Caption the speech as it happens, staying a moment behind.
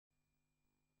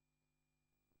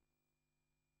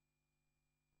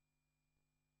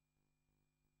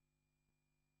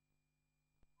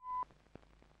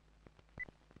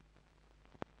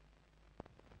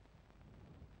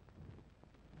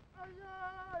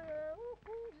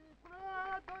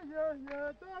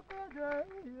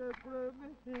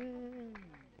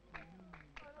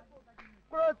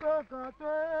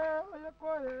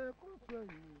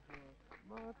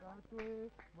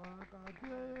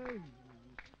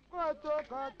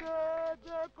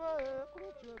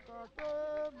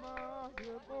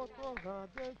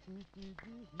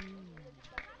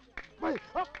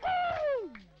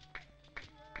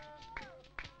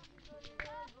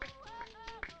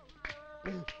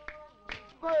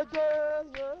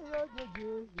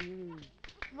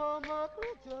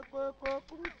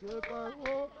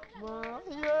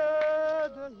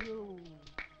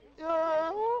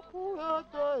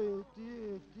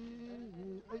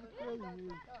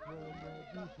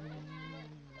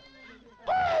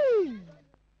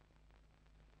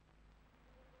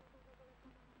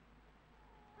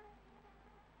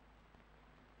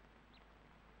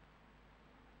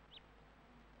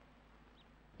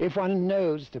If one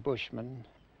knows the Bushman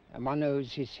and one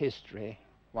knows his history,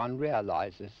 one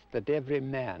realizes that every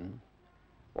man,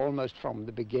 almost from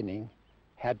the beginning,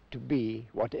 had to be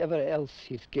whatever else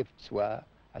his gifts were,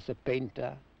 as a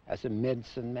painter, as a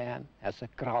medicine man, as a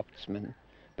craftsman,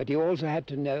 but he also had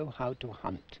to know how to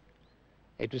hunt.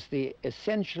 It was the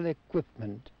essential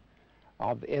equipment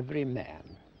of every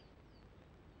man.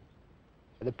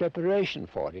 The preparation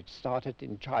for it started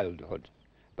in childhood,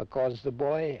 because the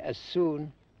boy, as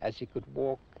soon as he could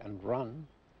walk and run,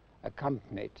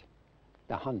 accompanied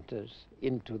the hunters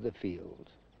into the field.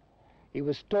 He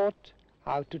was taught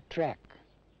how to track,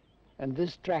 and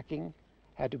this tracking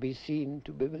had to be seen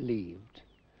to be believed.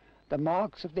 The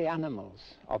marks of the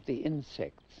animals, of the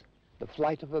insects, the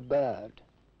flight of a bird,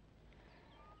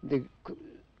 the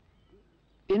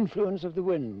influence of the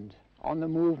wind on the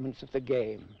movements of the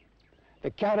game,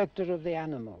 the character of the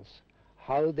animals,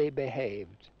 how they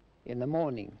behaved in the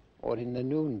morning or in the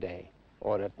noonday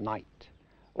or at night.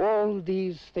 All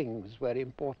these things were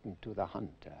important to the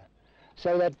hunter,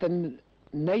 so that the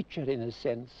nature, in a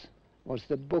sense, was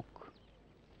the book.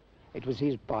 It was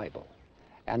his Bible,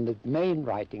 and the main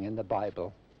writing in the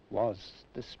Bible was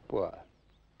the spoor.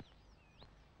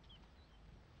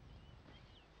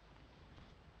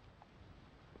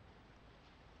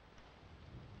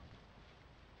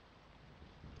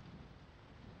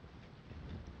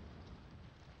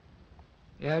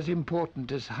 As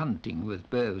important as hunting with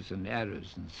bows and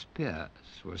arrows and spears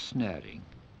was snaring,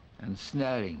 and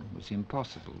snaring was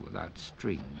impossible without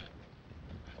string.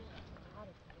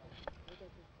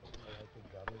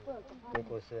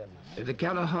 The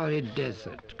Kalahari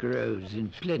Desert grows in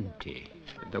plenty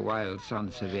the wild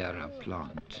Sansevieria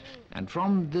plant, and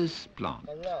from this plant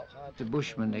the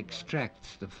bushman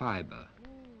extracts the fiber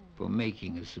for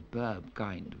making a superb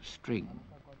kind of string.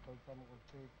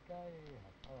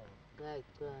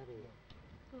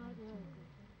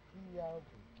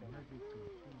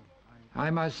 I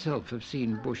myself have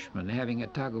seen bushmen having a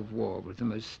tug of war with the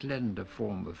most slender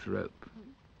form of rope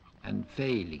and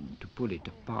failing to pull it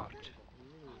apart.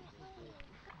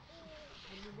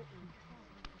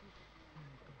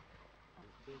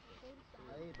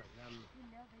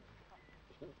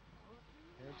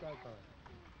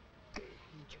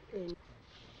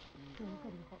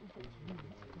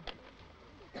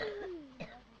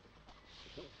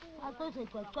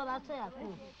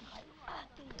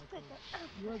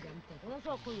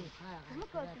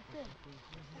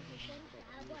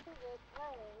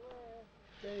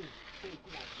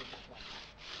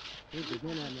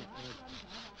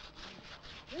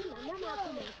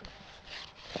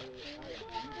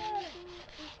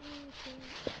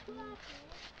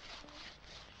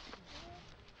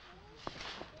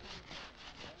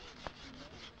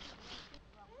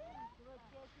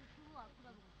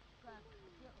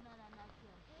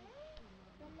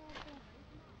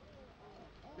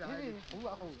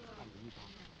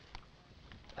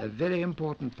 A very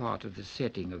important part of the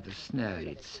setting of the snare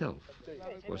itself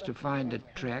was to find a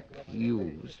track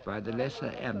used by the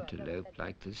lesser antelope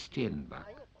like the steenbok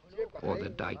or the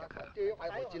duiker.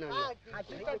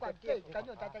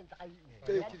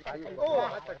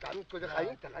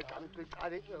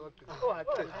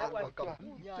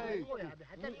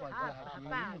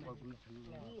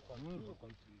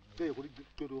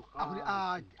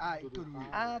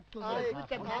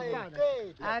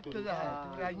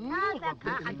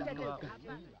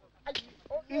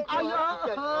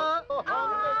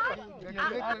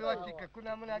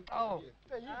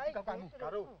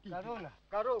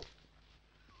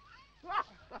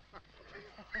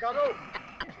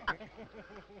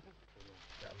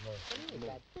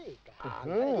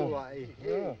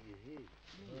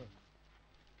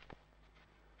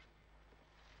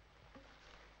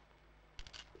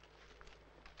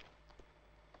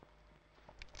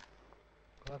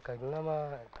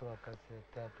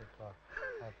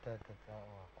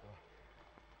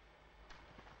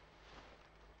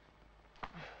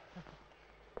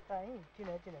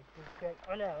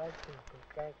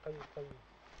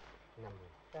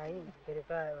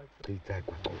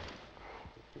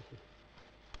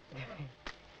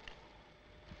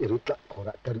 Iruta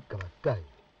ora tarik kamatai.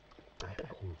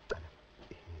 Hutan.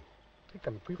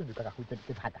 Kita mungkin kan juga hutan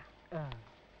kita ada.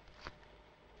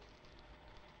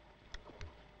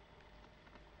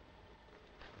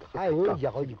 Hai, ya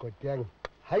kau juga tiang.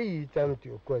 Hai, jangan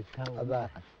diukur.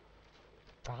 Apa?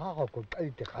 Kau kau kau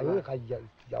itu kalau kaya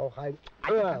jauh kaya.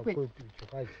 Kau tu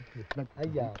cakap sikit.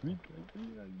 Ayah.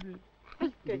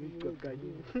 Kau kaya.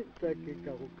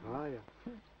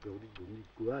 Jadi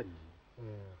kuat.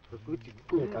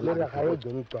 Kalau kaya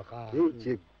jadi tua kaya.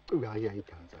 Jadi kaya yang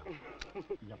cantik.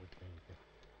 Ya betul.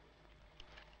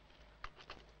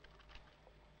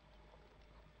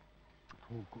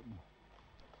 Hukum.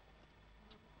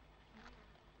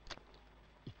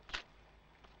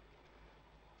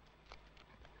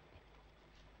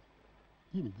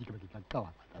 Ini jika kita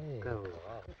kawan. Kawan.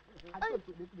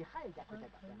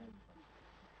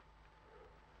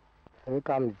 Saya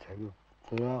kami cari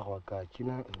tengah warga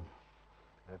Cina.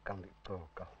 Kami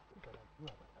tolong.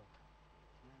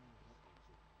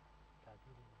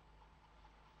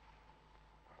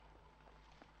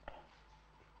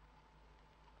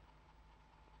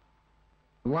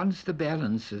 Once the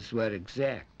balances were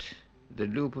exact, the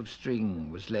loop of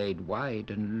string was laid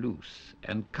wide and loose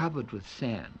and covered with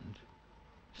sand,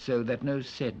 so that no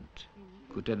scent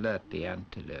could alert the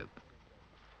antelope.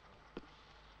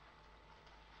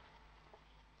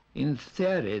 In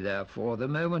theory, therefore, the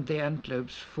moment the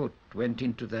antelope's foot went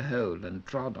into the hole and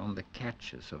trod on the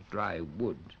catches of dry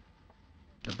wood,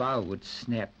 the bow would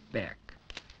snap back,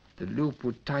 the loop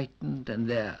would tighten, and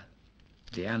there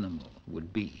the animal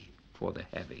would be for the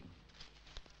having.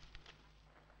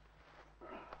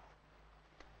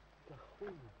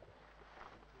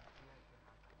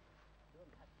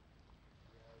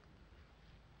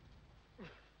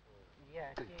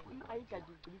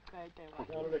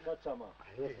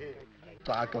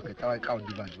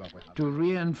 To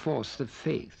reinforce the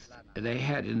faith they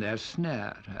had in their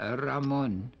snare,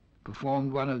 Ramon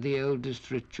performed one of the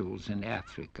oldest rituals in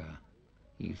Africa.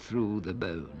 He threw the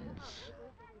bones.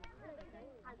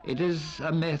 It is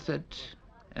a method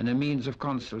and a means of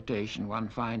consultation one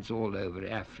finds all over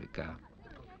Africa,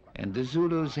 and the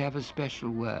Zulus have a special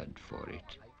word for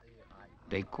it.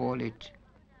 They call it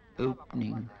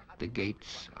opening the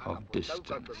gates of distance.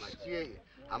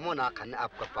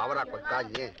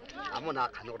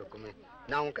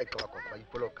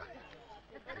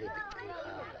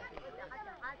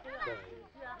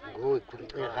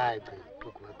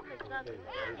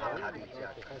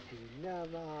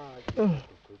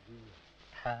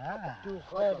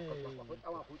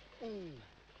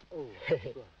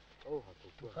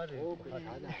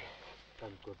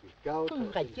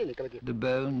 The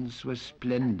bones were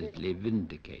splendidly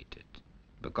vindicated,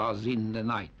 because in the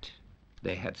night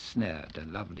they had snared a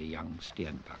lovely young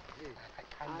steenbok.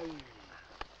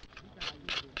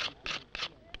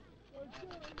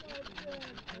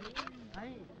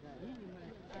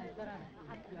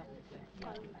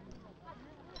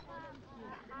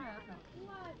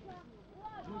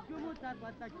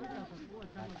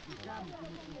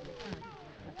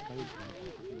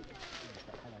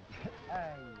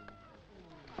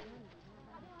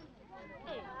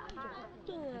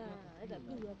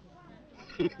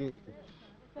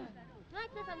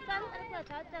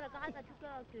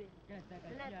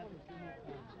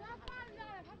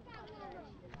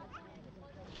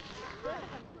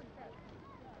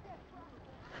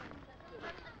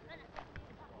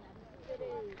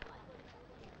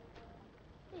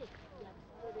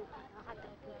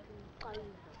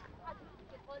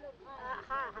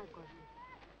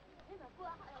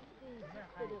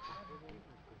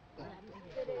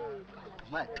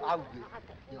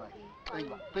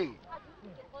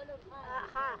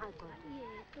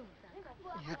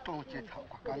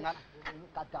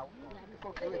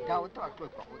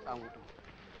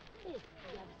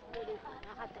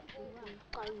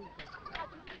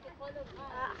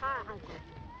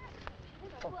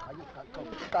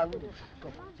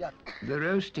 The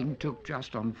roasting took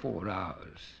just on 4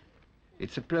 hours.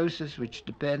 It's a process which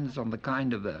depends on the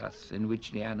kind of earth in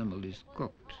which the animal is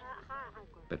cooked.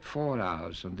 But 4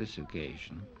 hours on this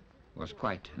occasion was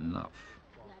quite enough.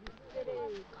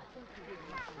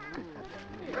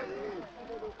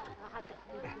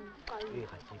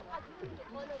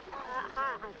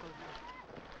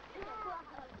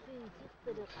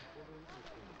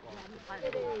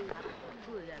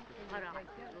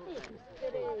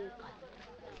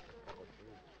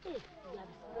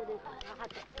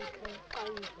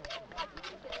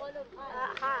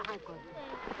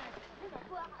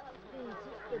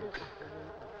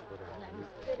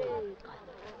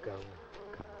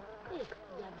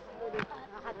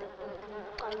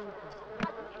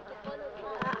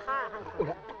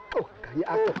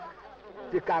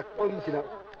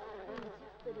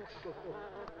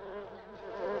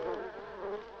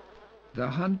 The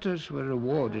hunters were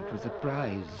rewarded with the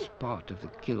prize part of the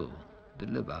kill, the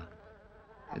liver.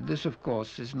 This, of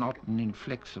course, is not an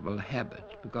inflexible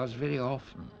habit, because very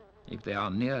often, if they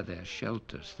are near their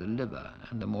shelters, the liver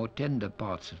and the more tender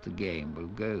parts of the game will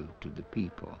go to the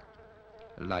people,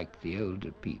 like the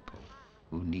older people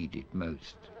who need it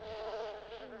most.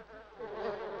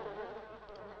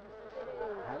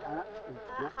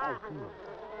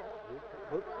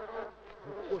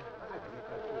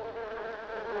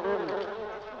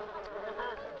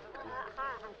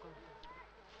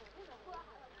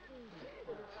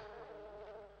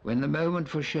 When the moment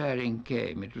for sharing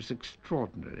came, it was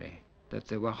extraordinary that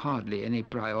there were hardly any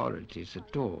priorities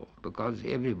at all, because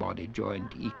everybody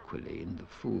joined equally in the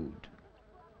food.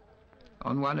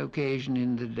 On one occasion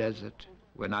in the desert,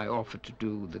 when I offered to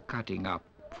do the cutting up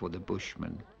for the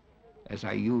Bushmen, as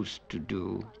I used to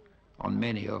do on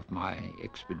many of my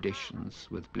expeditions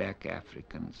with black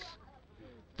Africans,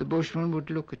 the Bushmen would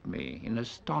look at me in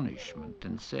astonishment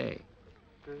and say,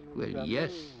 "Well,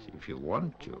 yes, if you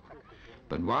want to,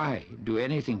 but why do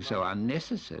anything so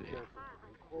unnecessary?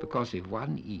 Because if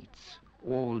one eats,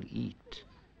 all eat.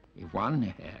 If one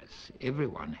has,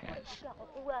 everyone has."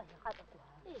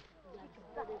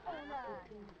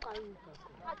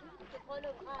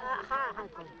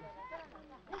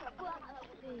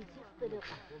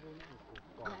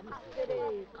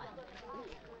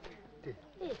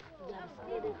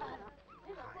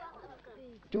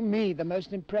 To me, the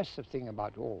most impressive thing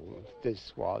about all of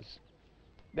this was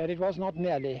that it was not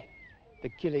merely the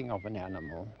killing of an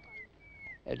animal.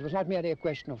 It was not merely a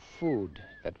question of food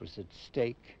that was at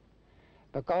stake,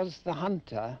 because the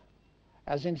hunter,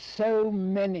 as in so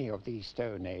many of these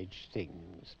Stone Age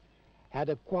things, had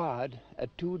acquired a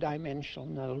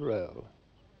two-dimensional role.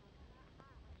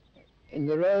 In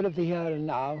the role of the here and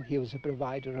now, he was a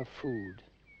provider of food,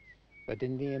 but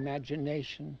in the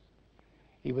imagination,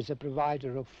 he was a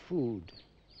provider of food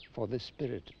for the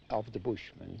spirit of the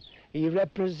Bushman. He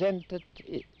represented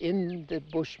in the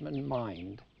Bushman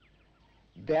mind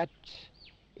that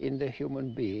in the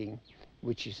human being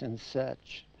which is in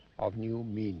search of new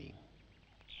meaning.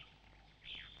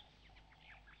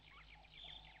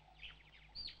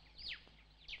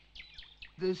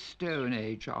 This Stone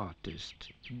Age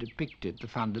artist depicted the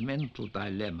fundamental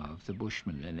dilemma of the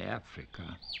Bushmen in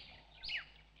Africa.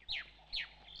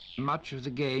 Much of the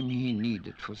game he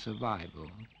needed for survival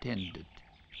tended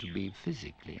to be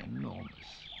physically enormous.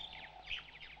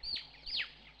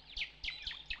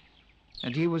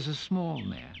 And he was a small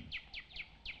man,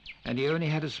 and he only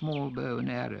had a small bow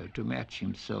and arrow to match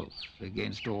himself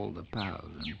against all the power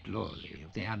and glory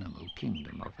of the animal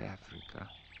kingdom of Africa.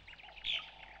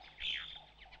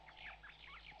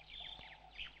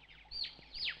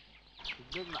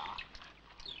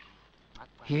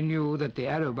 He knew that the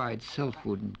arrow by itself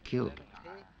wouldn't kill,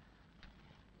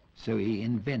 so he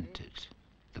invented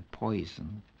the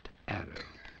poisoned arrow.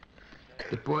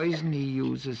 The poison he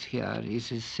uses here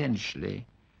is essentially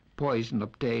poison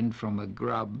obtained from a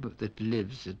grub that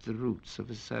lives at the roots of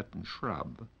a certain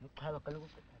shrub.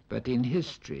 But in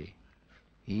history,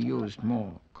 he used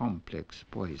more complex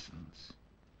poisons,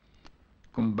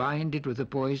 combined it with the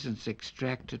poisons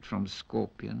extracted from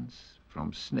scorpions,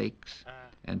 from snakes,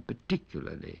 and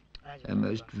particularly a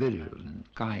most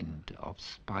virulent kind of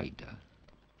spider.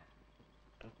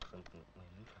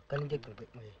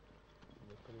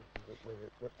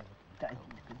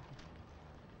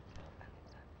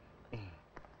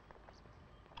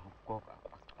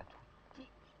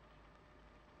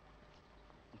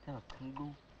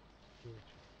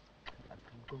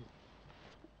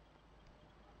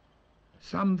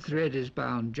 Some thread is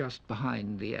bound just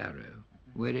behind the arrow,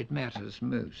 where it matters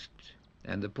most,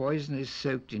 and the poison is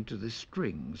soaked into the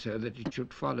string so that it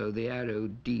should follow the arrow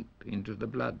deep into the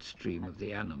bloodstream of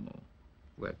the animal,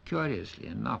 where, curiously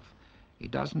enough,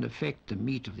 it doesn't affect the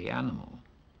meat of the animal,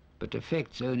 but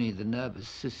affects only the nervous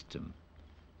system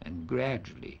and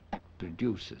gradually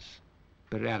produces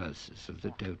paralysis of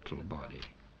the total body.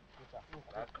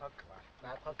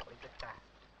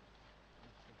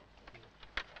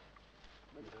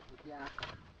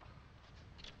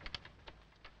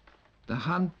 The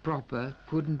hunt proper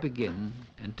couldn't begin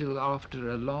until after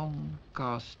a long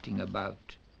casting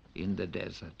about in the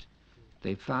desert,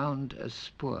 they found a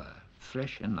spoor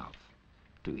fresh enough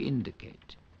to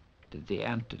indicate that the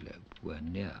antelope were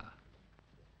near.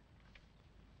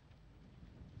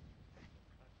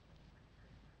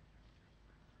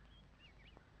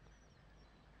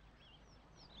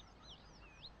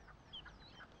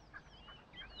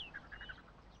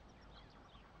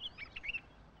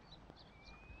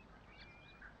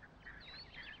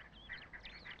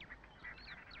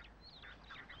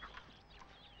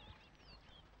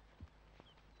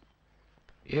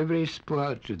 Every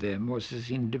spoor to them was as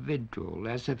individual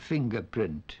as a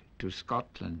fingerprint to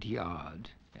Scotland Yard,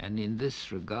 and in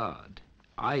this regard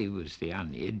I was the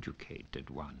uneducated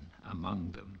one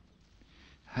among them.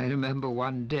 I remember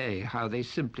one day how they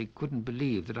simply couldn't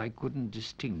believe that I couldn't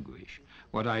distinguish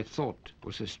what I thought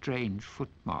was a strange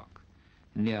footmark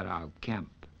near our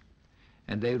camp,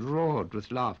 and they roared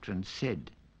with laughter and said,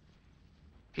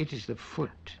 "It is the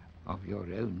foot of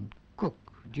your own cook.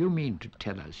 Do you mean to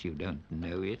tell us you don't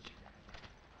know it?"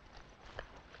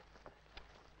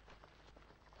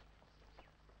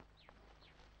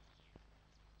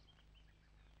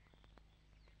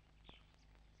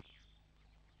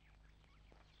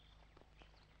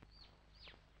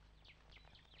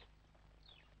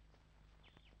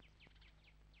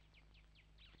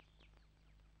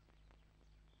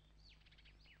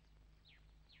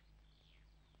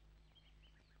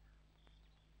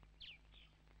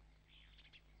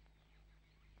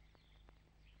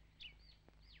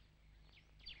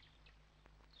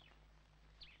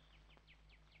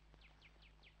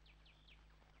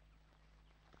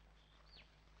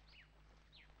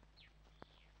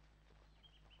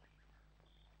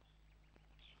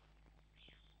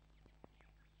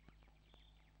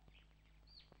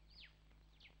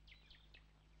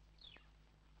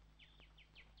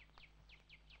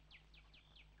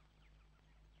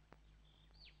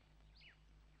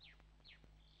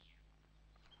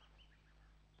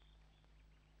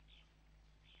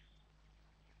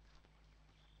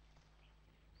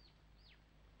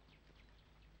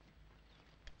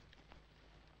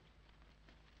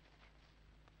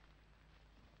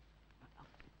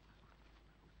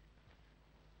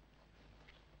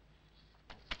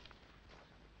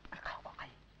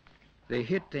 They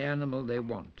hit the animal they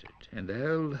wanted, and the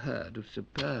whole herd of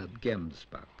superb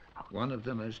gemsbuck, one of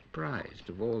the most prized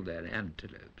of all their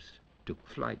antelopes, took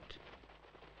flight.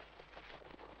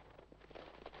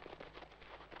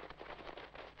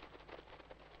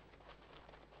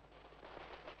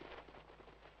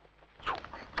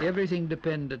 Everything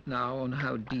depended now on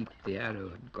how deep the arrow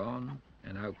had gone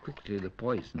and how quickly the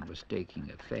poison was taking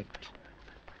effect.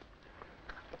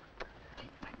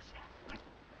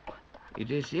 It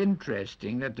is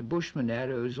interesting that the Bushman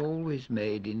arrow is always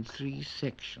made in 3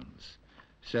 sections,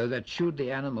 so that should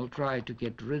the animal try to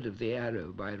get rid of the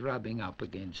arrow by rubbing up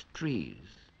against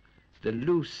trees, the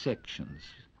loose sections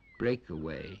break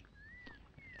away,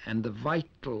 and the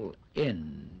vital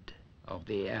end of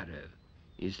the arrow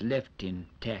is left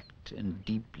intact and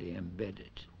deeply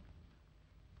embedded.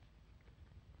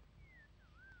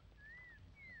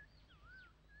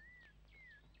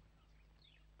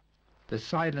 The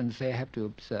silence they have to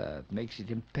observe makes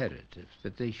it imperative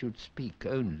that they should speak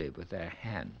only with their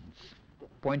hands,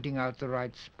 pointing out the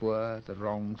right spoor, the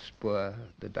wrong spoor,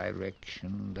 the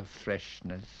direction, the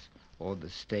freshness, or the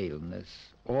staleness,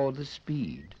 or the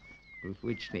speed with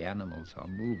which the animals are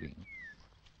moving.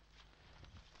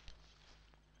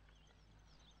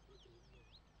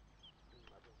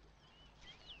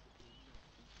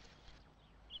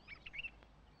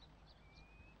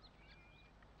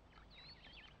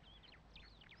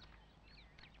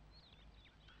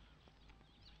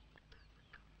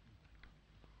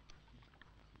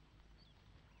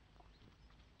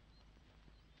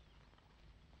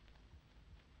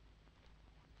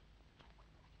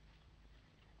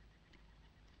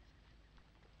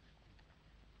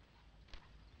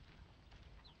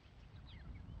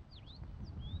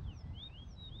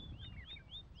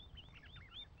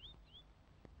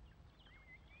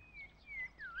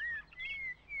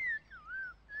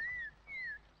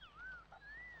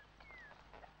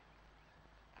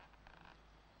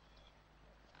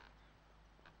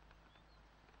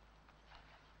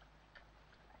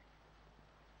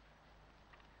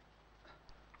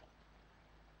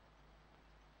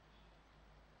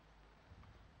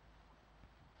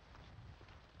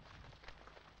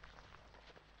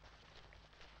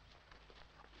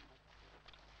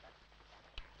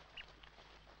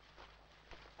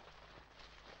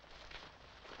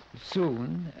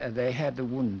 Soon they had the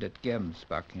wounded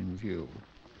gemsbuck in view.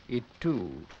 It too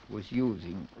was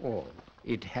using all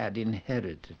it had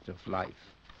inherited of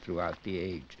life throughout the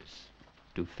ages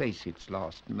to face its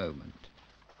last moment.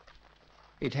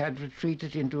 It had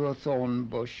retreated into a thorn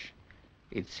bush,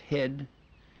 its head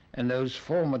and those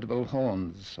formidable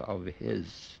horns of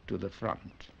his to the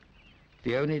front,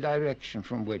 the only direction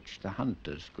from which the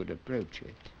hunters could approach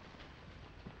it.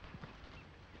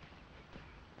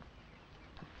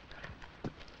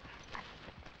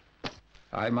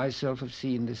 I myself have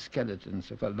seen the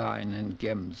skeletons of a lion and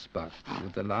gemsbuck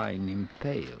with the lion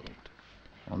impaled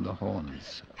on the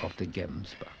horns of the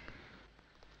gemsbuck.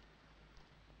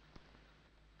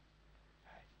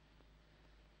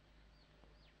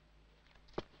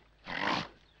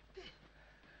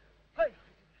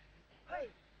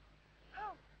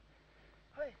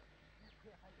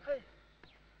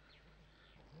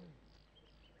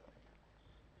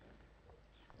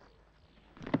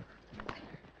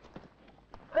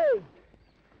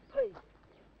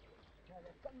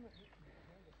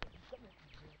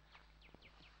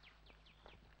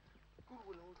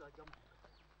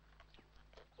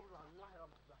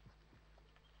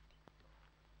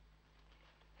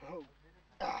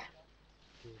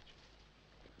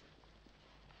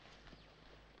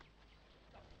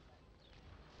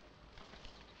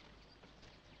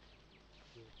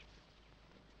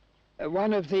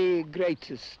 One of the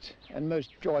greatest and most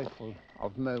joyful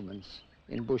of moments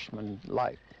in Bushman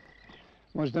life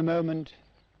was the moment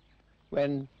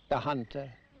when the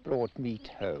hunter brought meat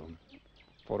home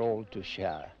for all to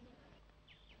share.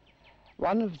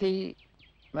 One of the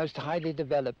most highly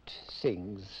developed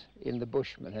things in the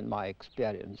Bushmen, in my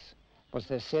experience, was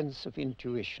their sense of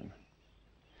intuition.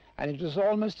 And it was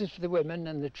almost as if the women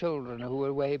and the children who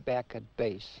were way back at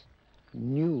base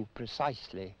knew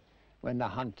precisely when the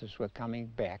hunters were coming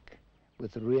back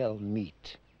with real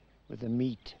meat, with the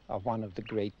meat of one of the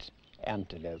great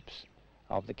antelopes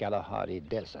of the Kalahari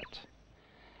Desert.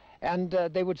 And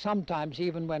they would sometimes,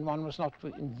 even when one was not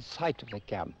in sight of the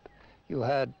camp, you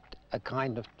heard a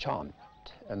kind of chant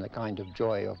and a kind of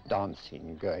joy of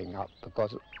dancing going up,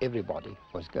 because everybody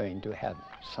was going to have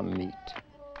some meat.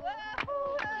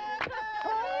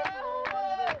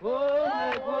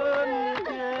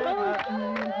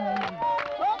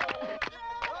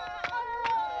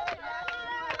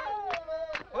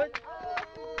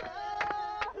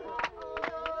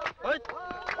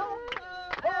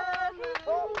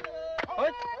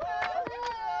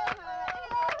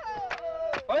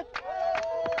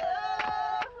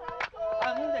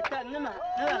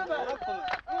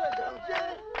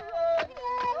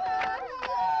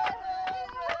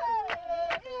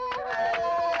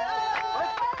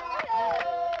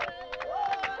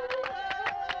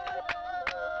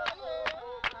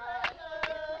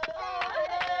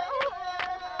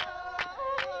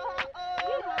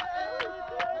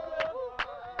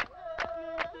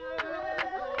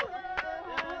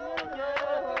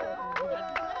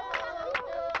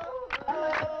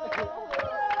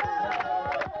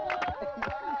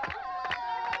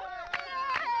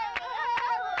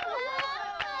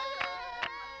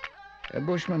 A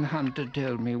Bushman hunter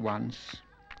told me once,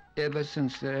 ever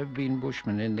since there have been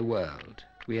Bushmen in the world,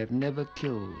 we have never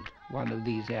killed one of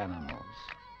these animals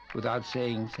without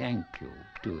saying thank you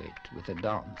to it with a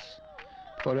dance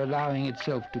for allowing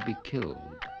itself to be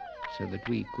killed so that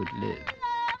we could live.